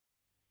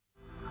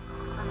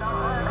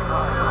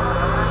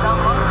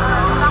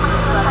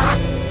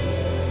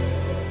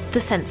The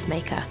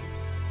Sensemaker.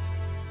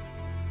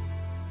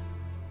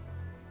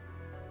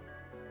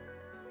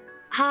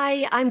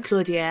 Hi, I'm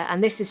Claudia,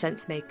 and this is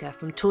Sensemaker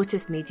from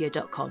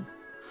tortoisemedia.com.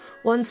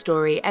 One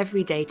story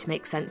every day to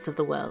make sense of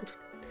the world.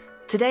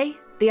 Today,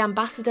 the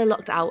ambassador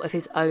locked out of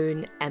his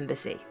own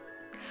embassy.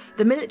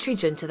 The military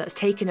junta that's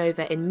taken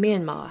over in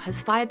Myanmar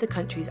has fired the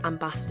country's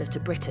ambassador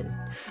to Britain,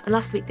 and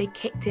last week they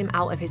kicked him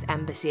out of his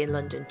embassy in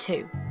London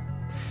too.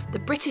 The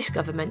British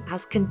government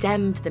has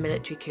condemned the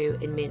military coup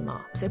in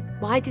Myanmar, so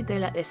why did they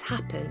let this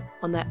happen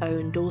on their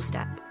own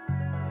doorstep?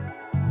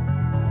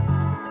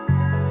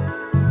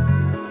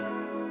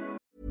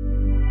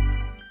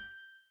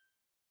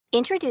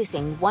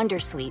 Introducing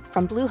Wondersuite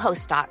from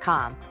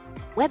Bluehost.com.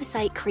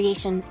 Website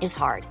creation is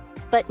hard,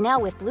 but now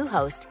with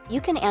Bluehost,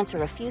 you can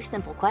answer a few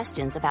simple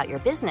questions about your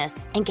business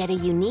and get a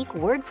unique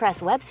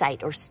WordPress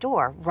website or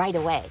store right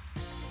away.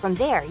 From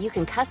there, you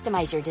can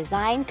customize your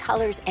design,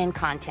 colors, and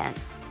content.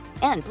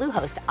 And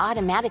Bluehost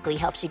automatically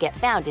helps you get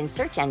found in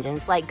search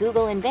engines like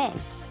Google and Bing.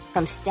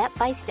 From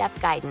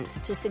step-by-step guidance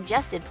to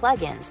suggested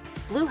plugins,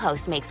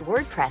 Bluehost makes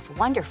WordPress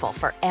wonderful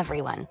for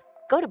everyone.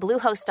 Go to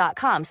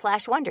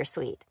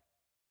bluehost.com/wondersuite.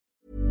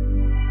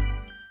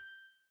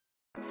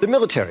 The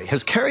military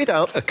has carried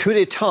out a coup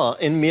d'etat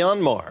in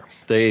Myanmar.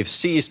 They've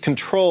seized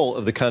control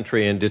of the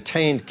country and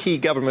detained key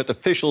government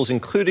officials,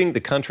 including the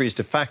country's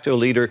de facto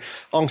leader,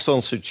 Aung San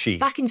Suu Kyi.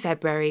 Back in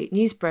February,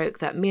 news broke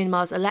that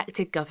Myanmar's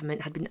elected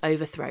government had been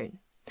overthrown.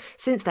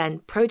 Since then,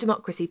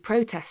 pro-democracy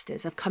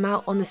protesters have come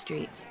out on the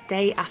streets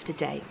day after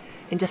day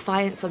in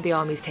defiance of the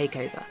army's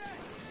takeover.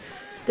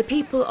 The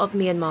people of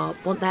Myanmar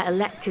want their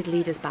elected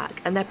leaders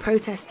back, and they're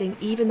protesting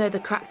even though the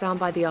crackdown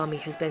by the army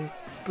has been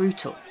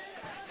brutal.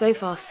 So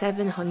far,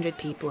 700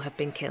 people have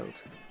been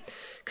killed.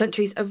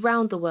 Countries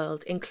around the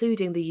world,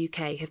 including the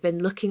UK, have been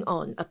looking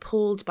on,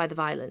 appalled by the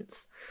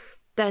violence.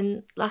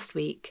 Then, last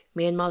week,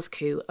 Myanmar's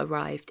coup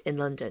arrived in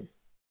London.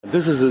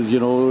 This is,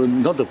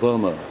 not the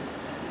Burma.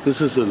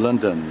 This is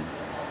London.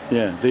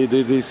 Yeah,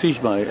 they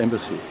seized my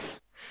embassy.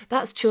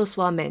 That's Chor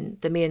Swa Min,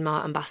 the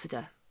Myanmar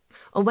ambassador.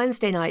 On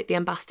Wednesday night, the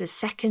ambassador's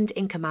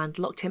second-in-command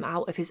locked him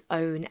out of his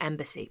own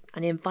embassy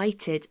and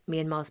invited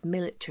Myanmar's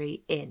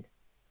military in.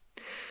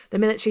 The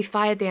military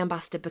fired the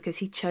ambassador because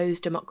he chose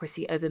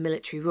democracy over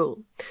military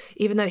rule.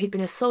 Even though he'd been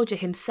a soldier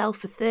himself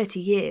for 30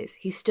 years,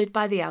 he stood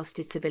by the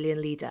ousted civilian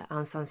leader,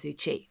 Aung San Suu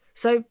Kyi.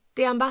 So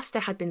the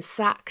ambassador had been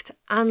sacked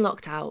and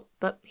locked out,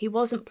 but he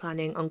wasn't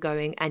planning on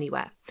going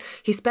anywhere.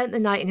 He spent the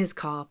night in his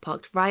car,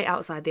 parked right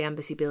outside the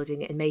embassy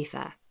building in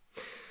Mayfair.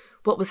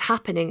 What was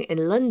happening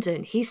in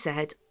London, he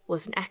said,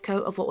 was an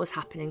echo of what was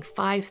happening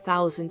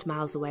 5,000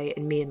 miles away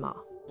in Myanmar.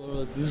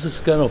 This is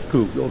kind of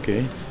coup,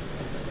 okay.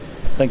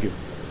 Thank you.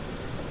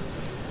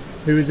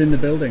 Who was in the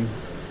building?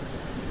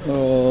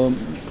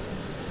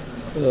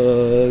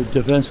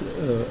 Defense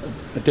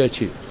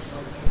attaché.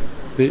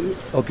 They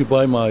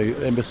occupy my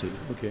embassy.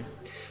 Okay.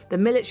 The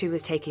military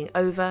was taking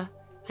over,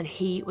 and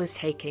he was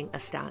taking a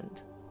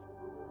stand.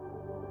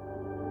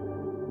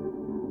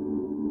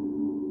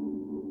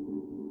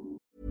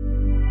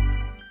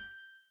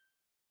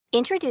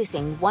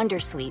 Introducing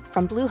Wondersuite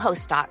from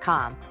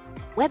Bluehost.com.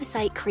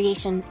 Website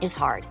creation is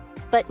hard,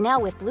 but now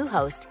with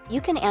Bluehost, you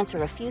can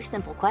answer a few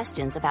simple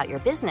questions about your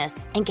business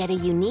and get a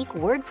unique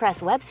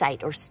WordPress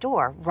website or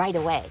store right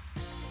away.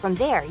 From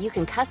there, you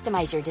can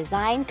customize your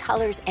design,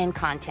 colors, and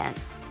content.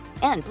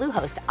 And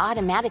Bluehost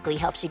automatically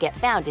helps you get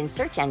found in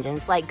search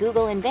engines like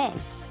Google and Bing.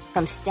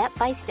 From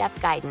step-by-step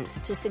guidance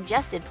to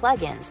suggested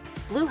plugins,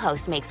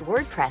 Bluehost makes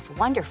WordPress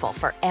wonderful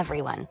for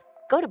everyone.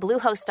 Go to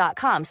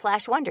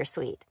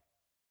bluehost.com/wondersuite.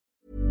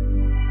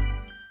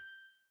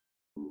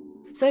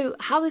 So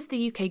how is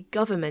the UK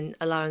government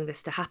allowing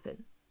this to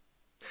happen?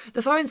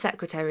 The Foreign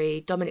Secretary,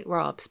 Dominic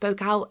Raab,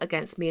 spoke out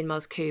against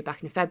Myanmar's coup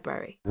back in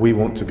February. We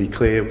want to be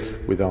clear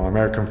with our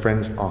American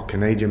friends, our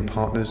Canadian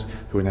partners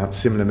who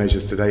announced similar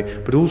measures today,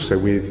 but also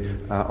with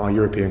our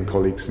European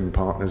colleagues and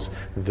partners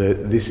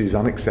that this is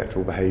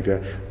unacceptable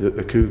behaviour, that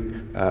the coup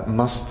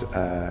must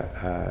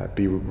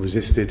be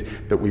resisted,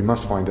 that we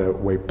must find a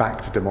way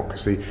back to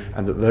democracy,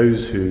 and that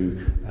those who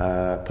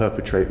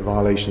perpetrate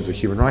violations of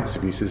human rights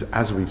abuses,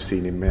 as we've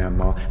seen in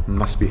Myanmar,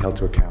 must be held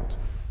to account.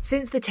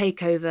 Since the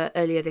takeover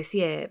earlier this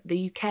year,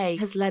 the UK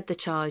has led the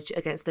charge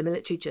against the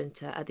military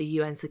junta at the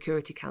UN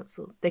Security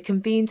Council. They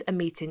convened a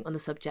meeting on the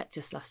subject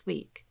just last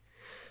week.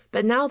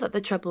 But now that the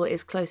trouble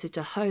is closer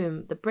to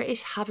home, the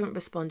British haven't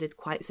responded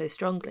quite so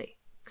strongly.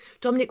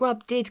 Dominic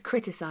Raab did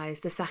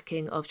criticise the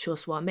sacking of Chor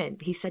Swa Min.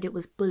 He said it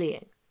was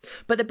bullying.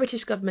 But the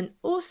British government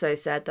also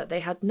said that they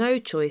had no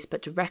choice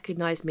but to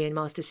recognise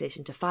Myanmar's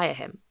decision to fire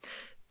him.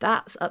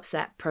 That's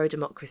upset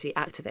pro-democracy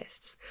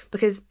activists,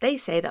 because they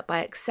say that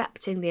by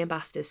accepting the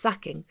ambassador's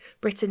sacking,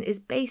 Britain is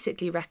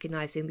basically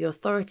recognising the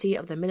authority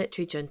of the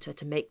military junta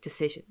to make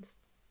decisions.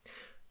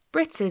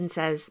 Britain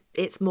says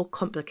it's more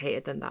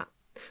complicated than that.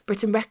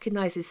 Britain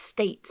recognises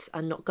states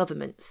and not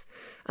governments,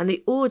 and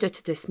the order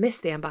to dismiss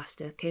the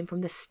ambassador came from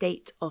the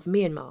state of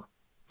Myanmar.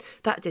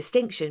 That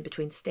distinction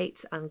between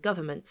states and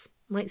governments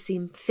might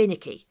seem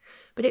finicky,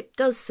 but it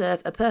does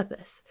serve a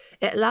purpose.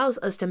 It allows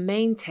us to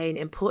maintain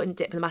important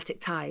diplomatic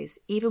ties,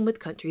 even with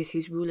countries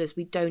whose rulers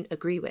we don't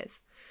agree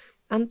with.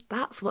 And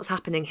that's what's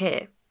happening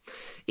here.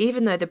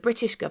 Even though the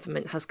British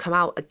government has come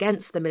out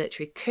against the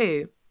military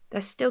coup,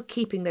 they're still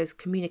keeping those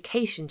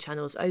communication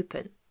channels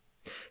open.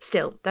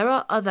 Still, there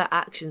are other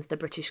actions the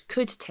British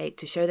could take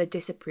to show their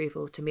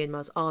disapproval to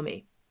Myanmar's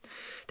army.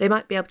 They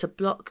might be able to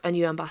block a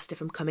new ambassador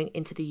from coming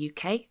into the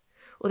UK,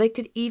 or they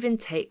could even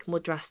take more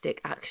drastic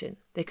action.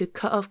 They could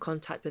cut off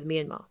contact with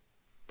Myanmar.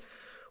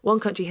 One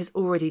country has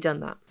already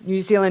done that. New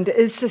Zealand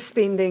is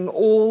suspending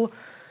all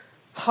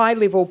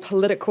high-level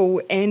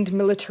political and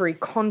military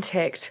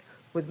contact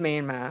with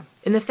Myanmar.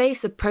 In the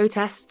face of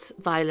protests,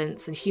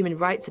 violence and human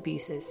rights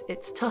abuses,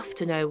 it's tough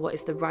to know what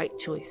is the right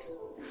choice,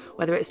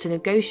 whether it's to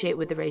negotiate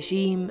with the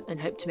regime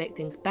and hope to make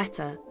things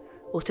better,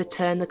 or to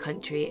turn the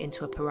country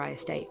into a pariah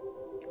state.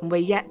 And we're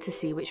yet to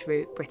see which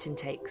route Britain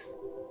takes.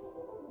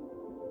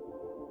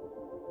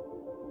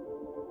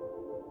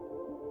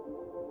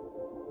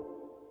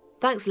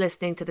 Thanks for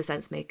listening to The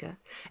Sensemaker.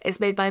 It's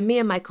made by me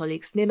and my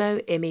colleagues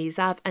Nimo, Imi,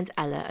 Zav and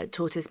Ella at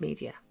Tortoise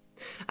Media.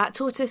 At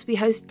Tortoise, we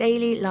host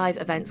daily live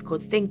events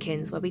called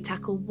Think-Ins, where we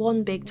tackle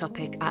one big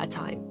topic at a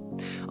time.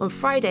 On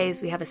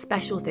Fridays, we have a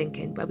special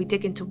Think-In where we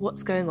dig into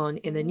what's going on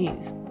in the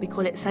news. We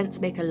call it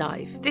Sensemaker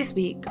Live. This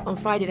week, on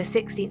Friday the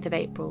 16th of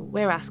April,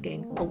 we're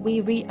asking, are we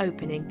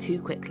reopening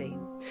too quickly?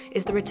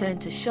 Is the return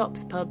to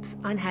shops, pubs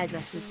and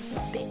hairdressers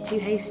a bit too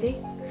hasty?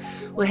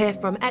 We'll hear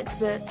from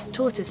experts,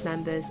 Tortoise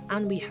members,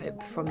 and we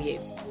hope from you.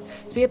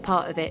 To be a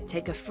part of it,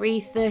 take a free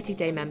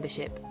 30-day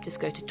membership. Just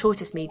go to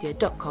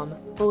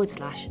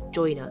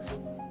tortoisemedia.com/join us.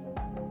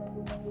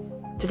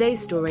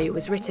 Today's story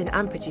was written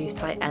and produced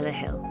by Ella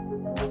Hill.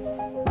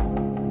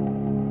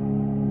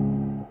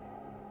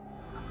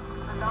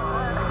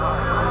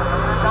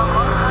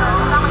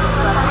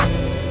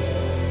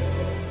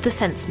 The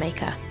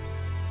Sensemaker.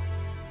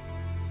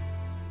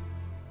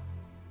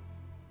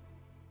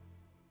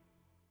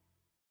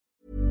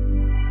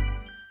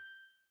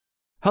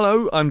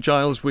 Hello, I'm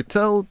Giles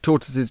Whittell,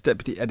 Tortoise's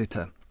deputy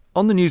editor.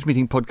 On the News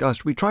Meeting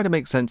podcast, we try to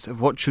make sense of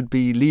what should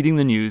be leading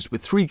the news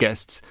with 3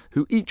 guests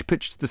who each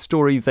pitched the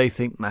story they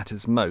think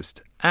matters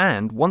most.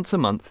 And once a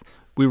month,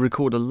 we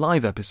record a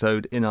live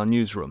episode in our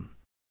newsroom.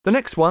 The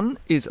next one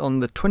is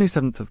on the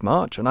 27th of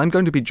March, and I'm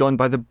going to be joined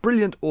by the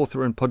brilliant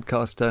author and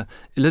podcaster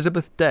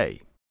Elizabeth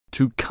Day.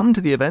 To come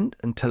to the event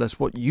and tell us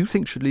what you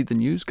think should lead the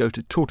news, go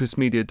to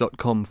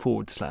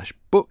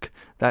tortoisemedia.com/book.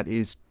 That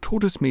is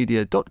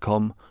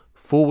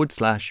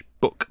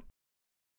tortoisemedia.com/book.